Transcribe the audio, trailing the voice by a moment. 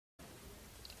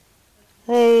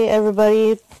Hey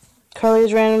everybody,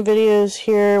 Carly's Random Videos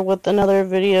here with another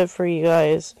video for you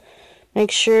guys. Make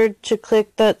sure to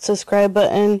click that subscribe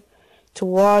button to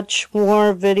watch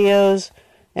more videos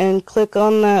and click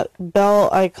on that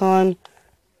bell icon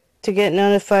to get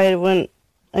notified when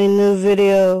a new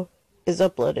video is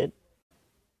uploaded.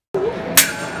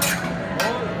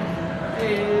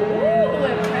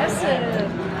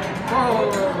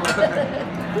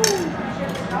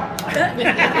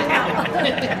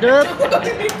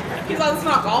 He's on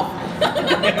smock golf.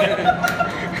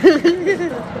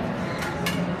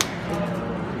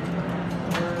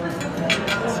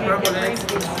 Scrambled eggs.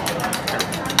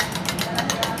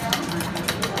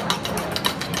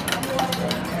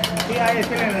 Yeah, it's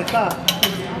in the top.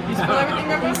 You spill everything,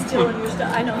 Grandpa? Still in your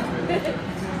stuff. I know.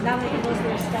 Now that he knows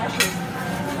their stashes.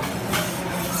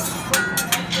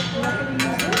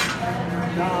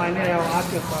 No, I need to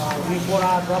ask if we put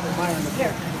our drop of mine in the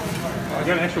chair. I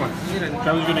got an extra one.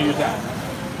 Charlie's gonna use that.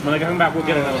 When they come back, we'll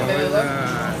get another one.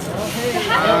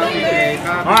 Happy face.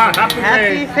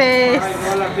 Happy face!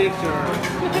 $5 picture.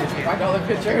 $5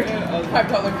 picture.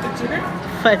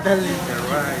 $5.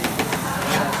 Right.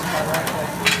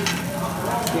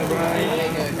 Good,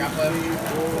 Grandpa.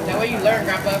 That way you learn,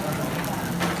 Grandpa.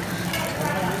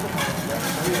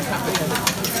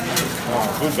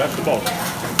 Oh, good vegetables.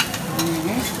 I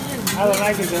don't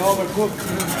like it, they're overcooked.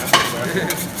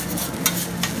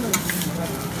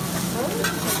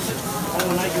 I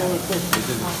don't like it overcooked. This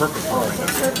is perfect for right now.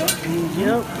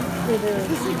 Yep.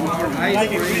 I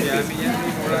like it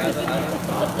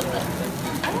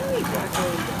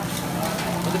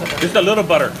Just a little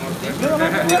butter.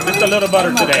 Just a little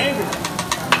butter today.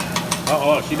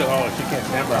 Oh, she can't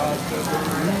stand brown.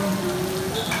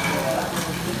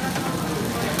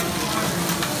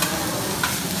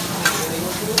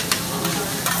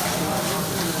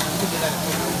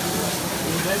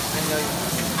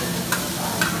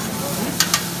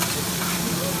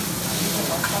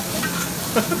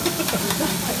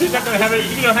 You're not gonna have it.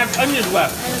 You're gonna have onions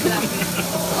left.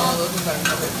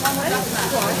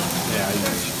 Yeah.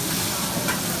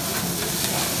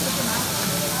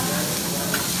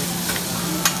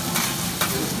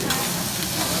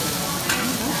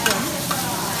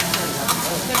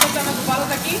 ¿Te están ocupados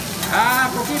aquí?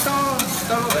 Poquito,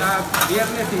 solo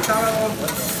viernes y sábado.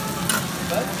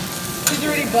 She's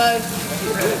already buzzed.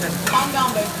 Calm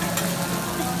down, babe.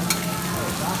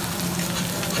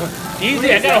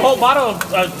 Easy. I got a whole bottle of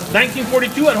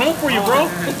 1942 at home for you, bro.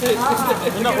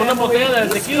 Una botella de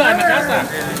tequila en la casa.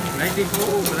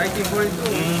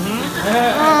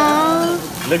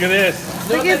 1942. Look at this.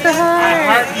 Look at the I heart!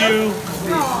 heart you.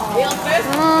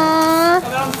 Aww.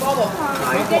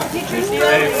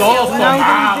 Todos Now we're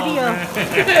formados. doing video.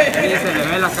 Se le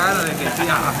ve la cara de que sí.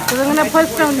 So we're gonna put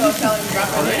some. Telling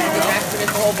Grandpa that you can activate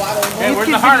the whole bottle. Hey, where's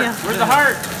the YouTube heart? video. Where's the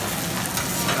heart?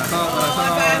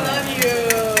 I love you.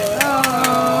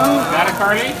 Got it,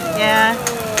 Carly? Yeah.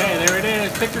 Hey, there it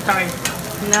is. Picture time.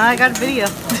 Now I got a video.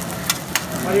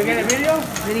 Oh, you get a video?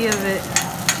 Video of it.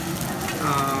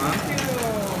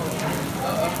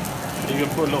 You can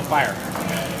put a little fire.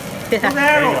 Yeah.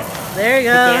 There you go. There you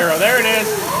The go. arrow. There it is.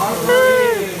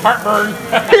 Heartburn.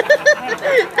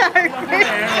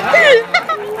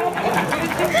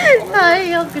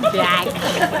 Hi, Uncle Jack.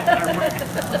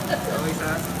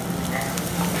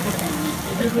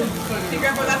 See,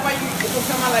 Grandpa, that's why you people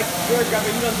come out like yours, Grandpa.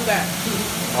 You don't do that.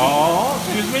 Oh,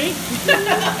 excuse me?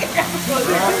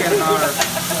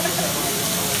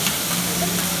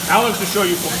 Alex will show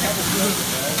you.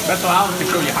 That's all Alex can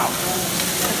show you how.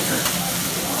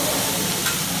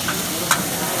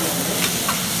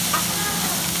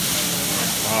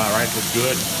 All right, that's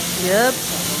good. Yep.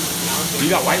 You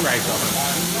got white rice on it.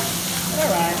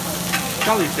 Alright.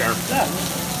 Charlie's there.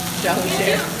 Jelly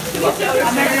share.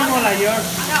 I'm making one like yours.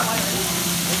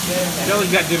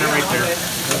 Charlie's got dinner right there.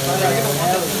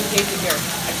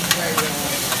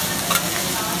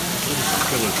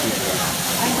 Killer soup.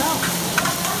 I know.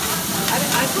 I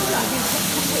told you, I've been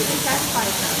completely satisfied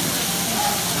with that.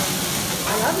 I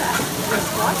love that. Just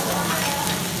watch that.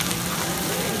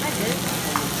 I did.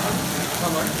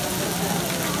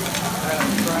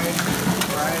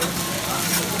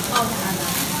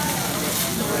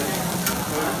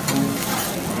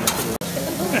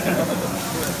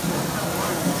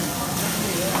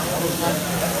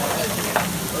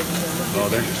 Oh,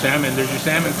 there's your salmon. There's your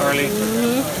salmon, Carly.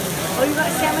 Oh, you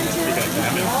got salmon too? You got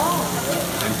salmon.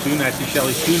 Oh. And tuna. I see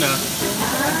Shelly's tuna. I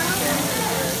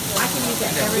can use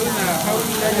that every night.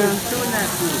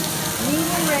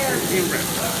 Medium rare.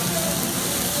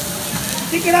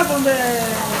 Pick it up on the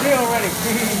grill already.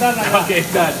 Done like that. Okay,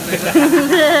 done.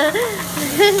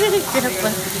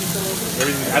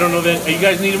 Everything. I don't know that. You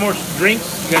guys need more drinks?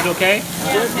 You guys okay?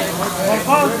 Por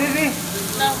favor, Dizzy.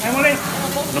 Emily.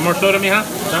 No more soda, mija?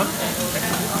 No?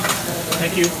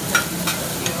 Thank you.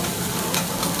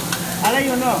 I'll let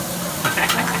you know.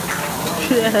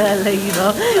 I'll let you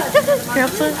know.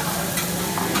 Grandpa.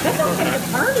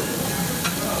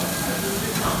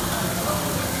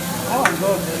 That one's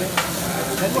good, Dizzy.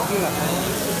 That's tequila.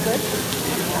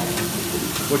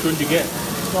 Which one did you get?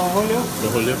 Don Julio. The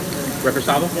Julio.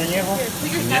 Reposado? De añejo.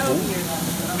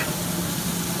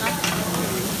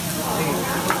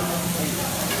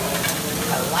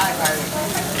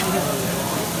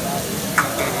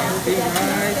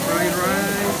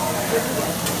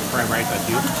 Fried rice, that's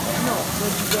you?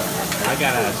 I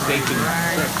got a steak and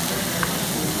shrimp.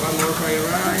 One more fried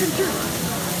rice.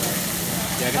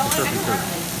 Yeah, I got the surf and turf.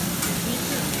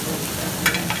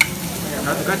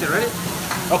 Now to cut it, ready?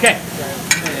 Okay.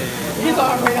 He's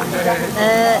all right.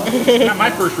 Not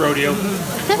my first rodeo.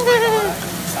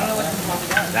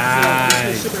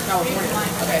 Nice. Super California.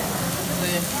 Okay.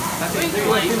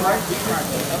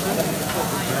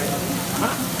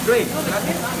 Drink.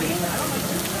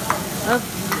 Oh,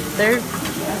 there's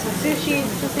sushi.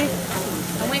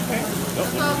 I'm waiting for it.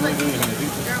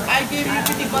 I give you $50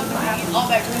 if you eat all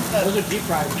that green stuff. Those are deep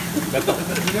fried. That's all.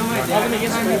 What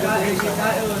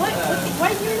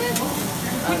are you doing this?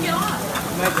 Take it off.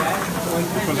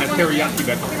 This one has teriyaki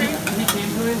vegetables.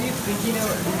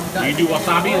 Do you do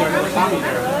wasabi or no wasabi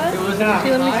there?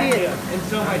 Let me see it.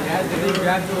 Until my dad did it,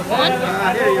 grabbed the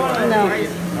No.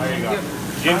 There you go.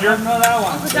 Ginger? No, that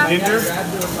one. Ginger?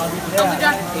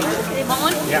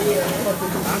 Yeah.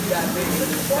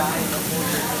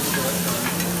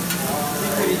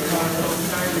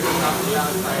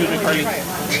 Excuse me, Carly. You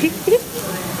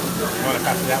want to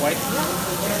pass it that way?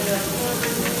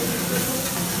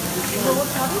 I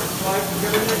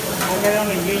get it on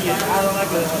the union. I don't like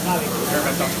the wasabi. Here,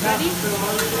 that's all.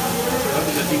 Those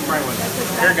are the deep fried ones.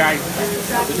 Here, guys.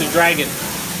 This is Dragon.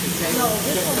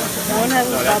 That one has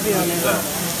wasabi on it.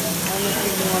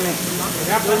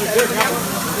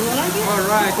 All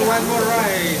right, who wants more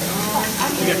rice?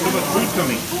 You got too much food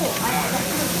coming.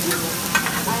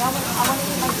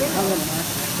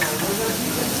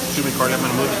 Excuse me, Carly. I'm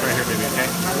gonna move this right here, baby. Okay?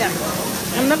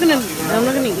 I'm not gonna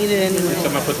eat it anyway. So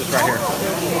I'm gonna put this right here.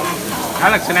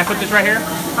 Alex, can I put this right here?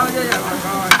 Oh, yeah.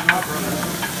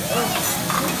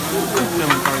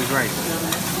 Filming Carly's rice.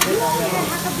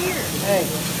 Hey,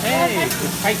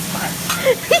 it's tight spot.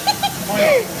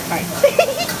 Tight.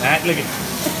 That, look at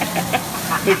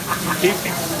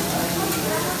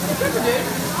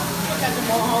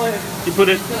You put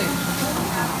it.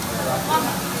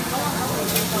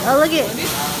 Oh, look it.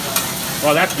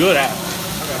 Oh, that's good. That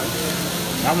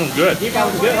one's good. That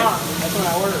was good, huh? That's what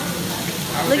I ordered.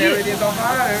 Look at it. Everything's on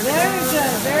fire. Very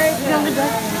good, very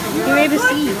good. You made a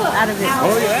seed out of it.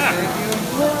 Oh, yeah.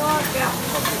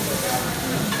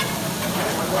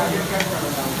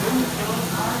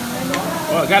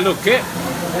 Oh, it got a little kick.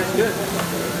 That's good.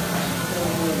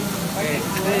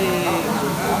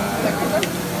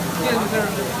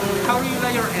 How do you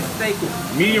like your steak?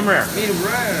 Medium rare. Medium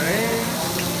rare, eh?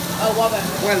 Oh, well done.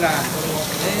 Well done.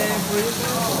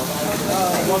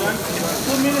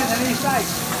 2 minutes on each side.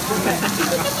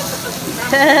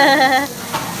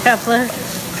 Grandpa.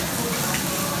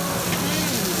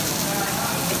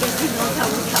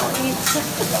 We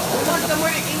went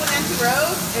somewhere to eat with Auntie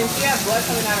Rose, and she had blood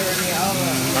coming out of her knee.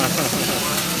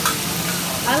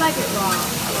 I like it raw.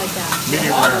 I like that.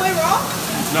 Medium All the way rare. raw?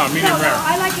 No, medium rare.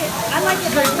 I like it. I like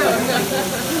it like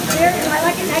I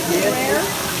like it nice and rare.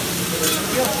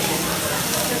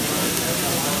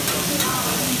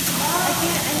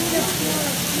 I need a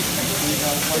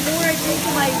the more I drink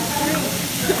my drink.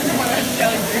 The more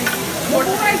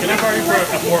I Can I borrow you for a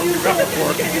fork? Grab a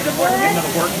fork.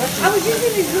 Another fork. I was using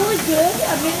it really good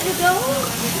a minute ago.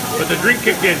 But the drink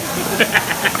kicked in.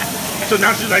 So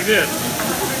now she's like this.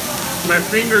 My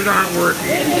fingers aren't working.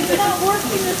 It's not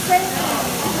working the same.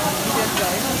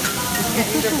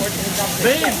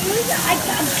 Babe.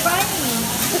 I'm trying.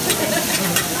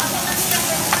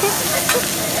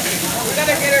 We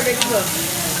gotta get her big cook.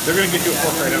 They're going to get you a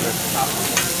fork right over it.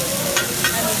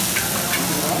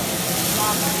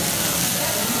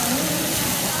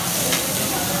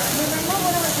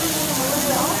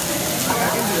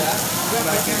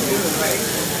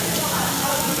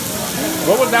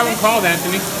 What was that one called,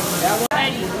 Anthony? You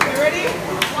ready?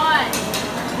 One.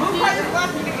 Move by your glass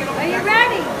and get Are you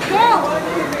ready? Go.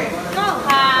 Go.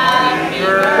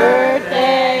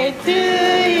 Birthday to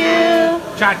you.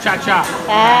 Cha cha cha.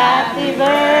 Happy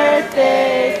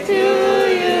birthday to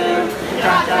you.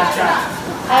 Cha cha cha.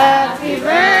 Happy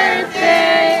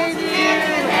birthday, dear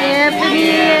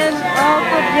Anthony and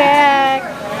Uncle Jack.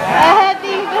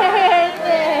 Happy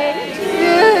birthday to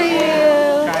you.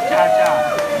 Cha cha cha.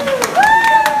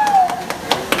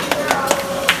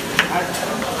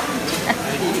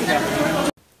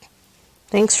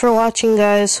 Thanks for watching,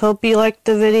 guys. Hope you liked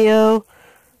the video.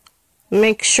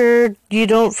 Make sure you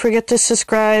don't forget to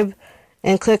subscribe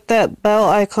and click that bell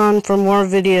icon for more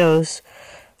videos.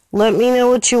 Let me know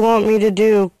what you want me to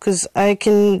do, because I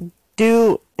can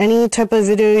do any type of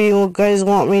video you guys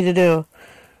want me to do.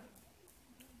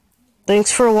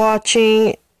 Thanks for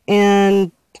watching,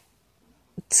 and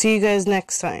see you guys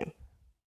next time.